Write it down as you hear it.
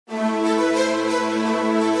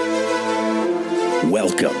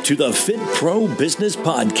Welcome to the Fit Pro Business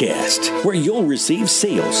Podcast, where you'll receive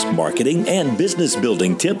sales, marketing, and business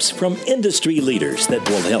building tips from industry leaders that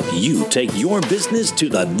will help you take your business to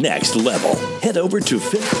the next level. Head over to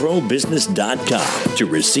fitprobusiness.com to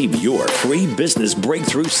receive your free business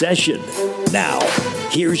breakthrough session. Now,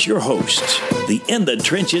 here's your host, the In the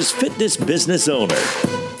Trenches fitness business owner,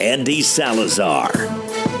 Andy Salazar.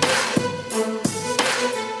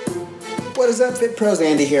 What is up, Fit Pros?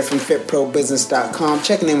 Andy here from fitprobusiness.com,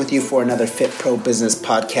 checking in with you for another Fit Pro Business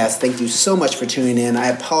podcast. Thank you so much for tuning in. I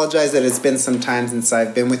apologize that it's been some time since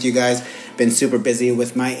I've been with you guys. Been super busy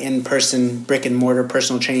with my in-person brick-and-mortar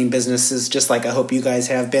personal training businesses, just like I hope you guys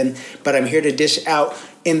have been. But I'm here to dish out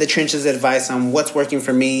in the trenches advice on what's working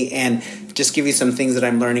for me and just give you some things that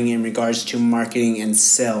I'm learning in regards to marketing and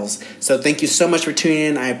sales. So thank you so much for tuning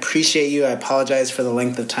in. I appreciate you. I apologize for the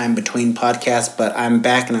length of time between podcasts, but I'm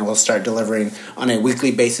back and I will start delivering on a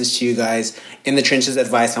weekly basis to you guys in the trenches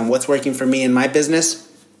advice on what's working for me in my business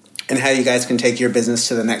and how you guys can take your business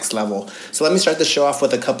to the next level. So let me start the show off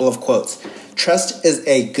with a couple of quotes. Trust is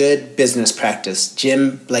a good business practice,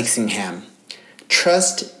 Jim Blakesingham.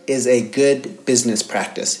 Trust is a good business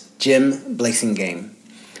practice, Jim Blakesingham.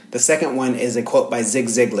 The second one is a quote by Zig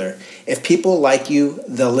Ziglar. If people like you,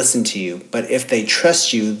 they'll listen to you. But if they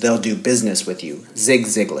trust you, they'll do business with you. Zig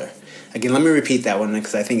Ziglar. Again, let me repeat that one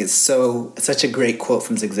because I think it's such a great quote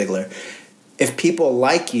from Zig Ziglar. If people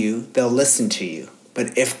like you, they'll listen to you.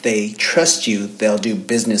 But if they trust you, they'll do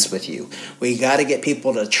business with you. We got to get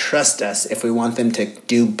people to trust us if we want them to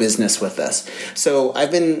do business with us. So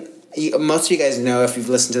most of you guys know, if you've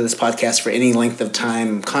listened to this podcast for any length of time,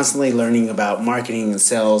 I'm constantly learning about marketing and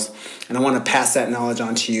sales, and I want to pass that knowledge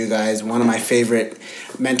on to you guys. One of my favorite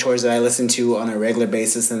mentors that I listen to on a regular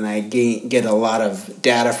basis and I get a lot of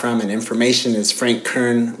data from and information is Frank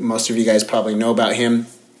Kern. Most of you guys probably know about him,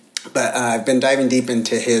 but I've been diving deep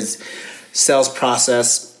into his sales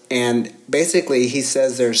process. And basically, he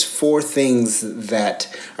says there's 4 things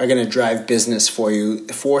that are going to drive business for you,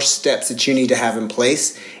 4 steps that you need to have in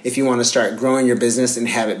place if you want to start growing your business and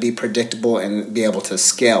have it be predictable and be able to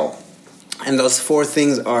scale. And those 4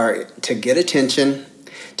 things are to get attention,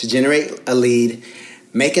 to generate a lead,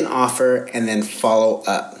 make an offer, and then follow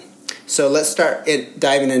up. So let's start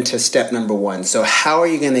diving into step number 1. So how are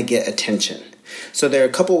you going to get attention? So there are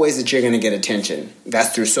a couple ways that you're going to get attention.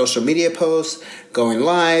 That's through social media posts, going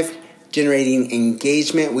live, generating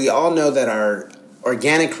engagement. We all know that our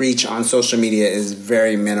organic reach on social media is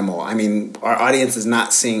very minimal. I mean, our audience is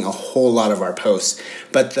not seeing a whole lot of our posts.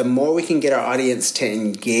 But the more we can get our audience to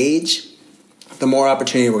engage, the more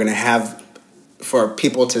opportunity we're going to have for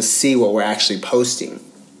people to see what we're actually posting.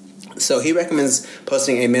 So he recommends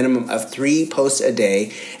posting a minimum of 3 posts a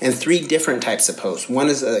day and 3 different types of posts. One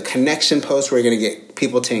is a connection post where you're going to get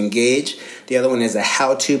people to engage. The other one is a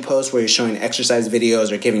how-to post where you're showing exercise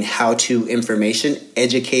videos or giving how-to information,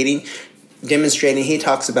 educating, demonstrating. He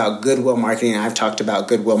talks about goodwill marketing. I've talked about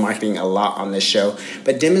goodwill marketing a lot on this show,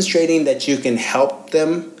 but demonstrating that you can help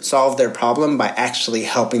them solve their problem by actually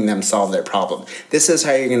helping them solve their problem. This is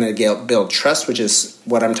how you're going to build trust, which is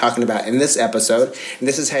what I'm talking about in this episode. And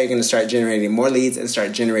this is how you're going to start generating more leads and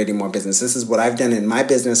start generating more business. This is what I've done in my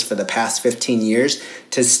business for the past 15 years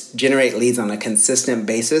to generate leads on a consistent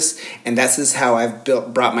basis. And this is how I've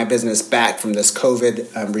brought my business back from this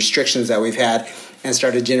COVID restrictions that we've had and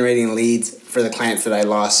started generating leads for the clients that I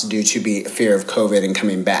lost due to fear of COVID and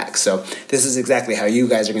coming back. So this is exactly how you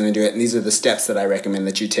guys are going to do it. And these are the steps that I recommend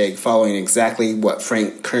that you take, following exactly what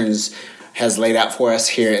Frank Kearns has laid out for us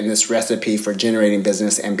here in this recipe for generating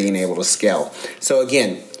business and being able to scale. So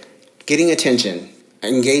again, getting attention,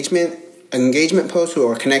 engagement posts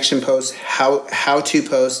or connection posts, how to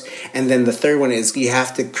post, and then the third one is I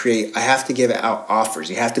have to give out offers.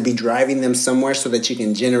 You have to be driving them somewhere so that you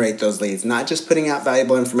can generate those leads, not just putting out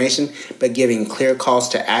valuable information, but giving clear calls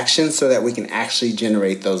to action so that we can actually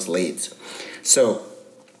generate those leads. So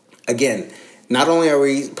again, not only are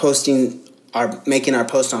we making our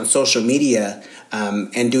posts on social media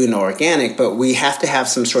and doing organic, but we have to have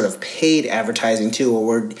some sort of paid advertising too, where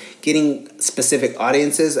we're getting specific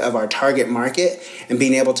audiences of our target market and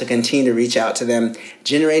being able to continue to reach out to them,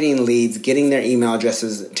 generating leads, getting their email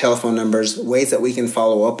addresses, telephone numbers, ways that we can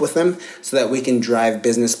follow up with them so that we can drive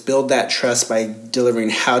business, build that trust by delivering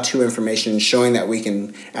how-to information, showing that we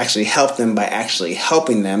can actually help them by actually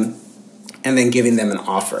helping them, and then giving them an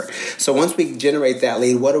offer. So once we generate that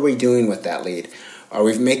lead, what are we doing with that lead? Are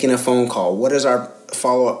we making a phone call? What is our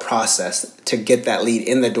follow-up process to get that lead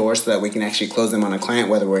in the door so that we can actually close them on a client,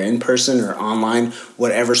 whether we're in person or online,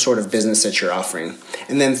 whatever sort of business that you're offering.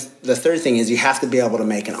 And then the third thing is you have to be able to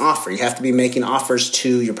make an offer. You have to be making offers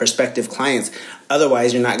to your prospective clients.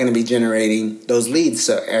 Otherwise, you're not going to be generating those leads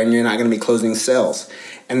and you're not going to be closing sales.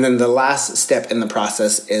 And then the last step in the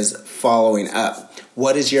process is following up.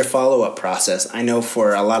 What is your follow-up process? I know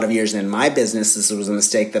for a lot of years in my business, this was a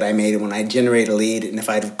mistake that I made when I generate a lead, and if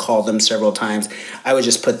I'd called them several times, I would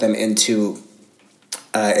just put them into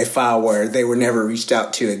a file where they were never reached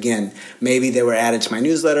out to again. Maybe they were added to my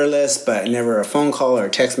newsletter list, but never a phone call or a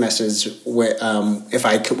text message if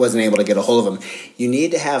I wasn't able to get a hold of them. You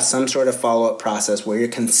need to have some sort of follow-up process where you're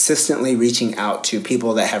consistently reaching out to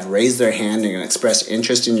people that have raised their hand and expressed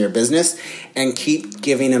interest in your business and keep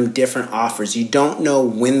giving them different offers. You don't know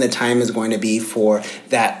when the time is going to be for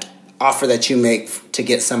that offer that you make to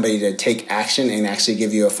get somebody to take action and actually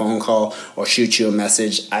give you a phone call or shoot you a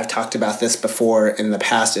message. I've talked about this before in the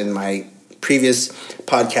past in my previous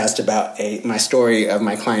podcast about my story of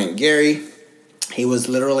my client Gary. He was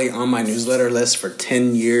literally on my newsletter list for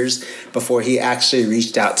 10 years before he actually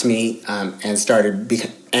reached out to me and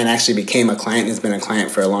actually became a client. He's been a client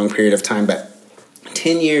for a long period of time, but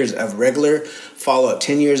 10 years of regular follow-up,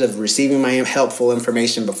 10 years of receiving my helpful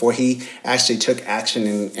information before he actually took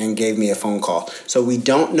action and gave me a phone call. So we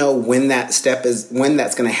don't know when that's going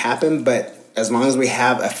to happen, but as long as we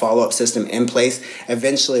have a follow-up system in place,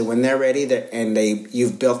 eventually when they're ready and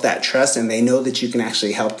you've built that trust and they know that you can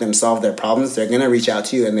actually help them solve their problems, they're going to reach out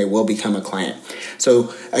to you and they will become a client.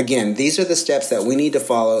 So again, these are the steps that we need to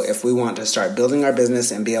follow if we want to start building our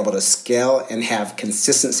business and be able to scale and have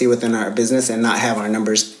consistency within our business and not have our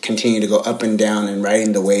numbers continue to go up and down and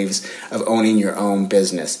riding the waves of owning your own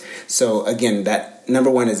business. So again, that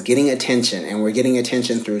number one is getting attention, and we're getting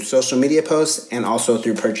attention through social media posts and also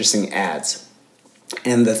through purchasing ads.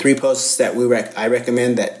 And the 3 posts that I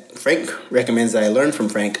recommend that Frank recommends that I learned from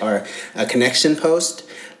Frank are a connection post,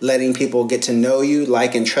 letting people get to know you,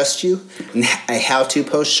 like, and trust you, and a how-to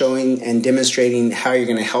post showing and demonstrating how you're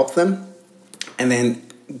going to help them, and then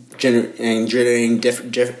generating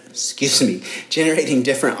different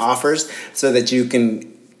offers so that you can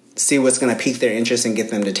see what's going to pique their interest and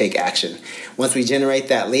get them to take action. Once we generate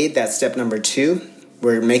that lead, that's step number 2.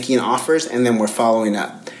 We're making offers and then we're following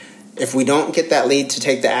up. If we don't get that lead to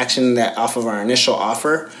take the action that off of our initial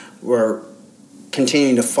offer, we're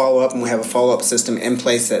continuing to follow up, and we have a follow-up system in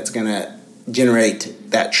place that's going to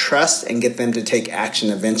generate that trust and get them to take action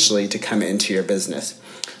eventually to come into your business.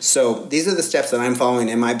 So these are the steps that I'm following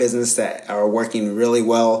in my business that are working really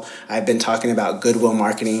well. I've been talking about goodwill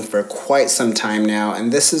marketing for quite some time now,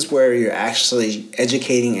 and this is where you're actually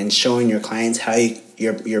educating and showing your clients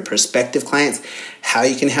your prospective clients how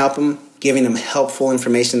you can help them, giving them helpful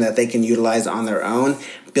information that they can utilize on their own,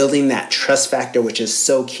 building that trust factor, which is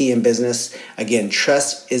so key in business. Again,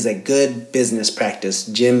 trust is a good business practice.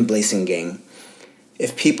 Jim Blasingame.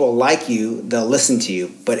 If people like you, they'll listen to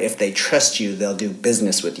you. But if they trust you, they'll do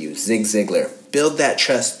business with you. Zig Ziglar. Build that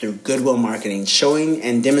trust through goodwill marketing, showing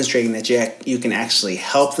and demonstrating that you can actually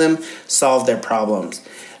help them solve their problems.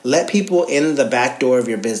 Let people in the back door of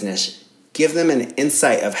your business. Give them an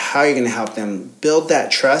insight of how you're going to help them. Build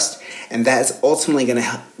that trust, and that's ultimately going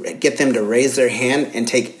to get them to raise their hand and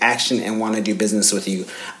take action and want to do business with you.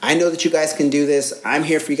 I know that you guys can do this. I'm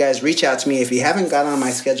here for you guys. Reach out to me. If you haven't got on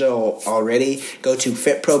my schedule already, go to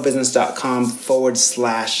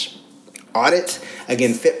fitprobusiness.com/audit.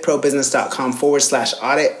 Again,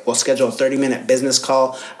 fitprobusiness.com/audit. We'll schedule a 30-minute business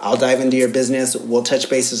call. I'll dive into your business. We'll touch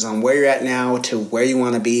bases on where you're at now to where you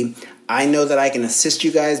want to be. I know that I can assist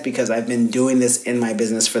you guys because I've been doing this in my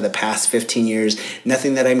business for the past 15 years.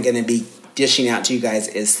 Nothing that I'm going to be dishing out to you guys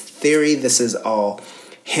is theory. This is all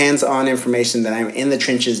hands-on information that I'm in the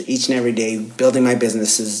trenches each and every day, building my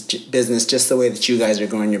business just the way that you guys are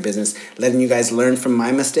growing your business, letting you guys learn from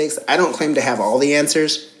my mistakes. I don't claim to have all the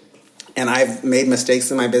answers, and I've made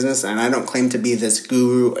mistakes in my business, and I don't claim to be this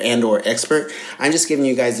guru and or expert. I'm just giving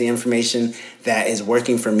you guys the information that is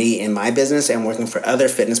working for me in my business and working for other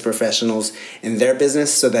fitness professionals in their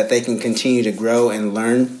business so that they can continue to grow and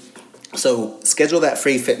learn. So schedule that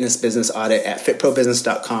free fitness business audit at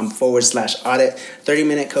fitprobusiness.com/audit.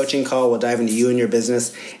 30-minute coaching call. We'll dive into you and your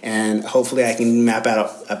business, and hopefully I can map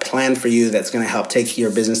out a plan for you that's going to help take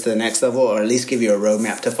your business to the next level, or at least give you a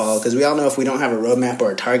roadmap to follow. Because we all know if we don't have a roadmap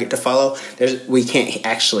or a target to follow, we can't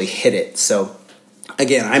actually hit it. So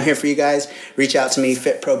again, I'm here for you guys. Reach out to me,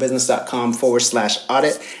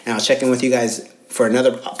 fitprobusiness.com/audit, and I'll check in with you guys for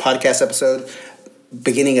another podcast episode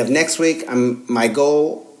beginning of next week. My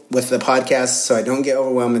goal with the podcast, so I don't get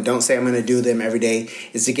overwhelmed and don't say I'm going to do them every day,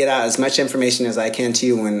 is to get out as much information as I can to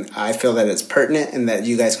you when I feel that it's pertinent and that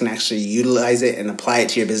you guys can actually utilize it and apply it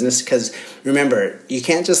to your business. Because remember, you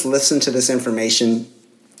can't just listen to this information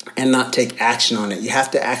and not take action on it. You have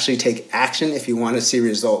to actually take action if you want to see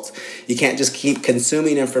results. You can't just keep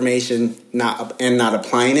consuming information not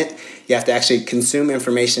applying it. You have to actually consume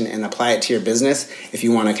information and apply it to your business if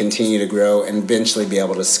you want to continue to grow and eventually be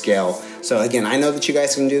able to scale. So again, I know that you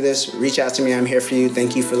guys can do this. Reach out to me. I'm here for you.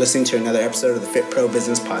 Thank you for listening to another episode of the Fit Pro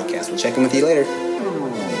Business Podcast. We'll check in with you later.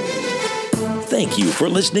 Thank you for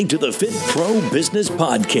listening to the Fit Pro Business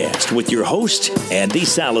Podcast with your host, Andy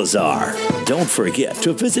Salazar. Don't forget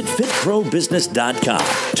to visit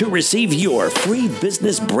fitprobusiness.com to receive your free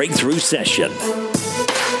business breakthrough session.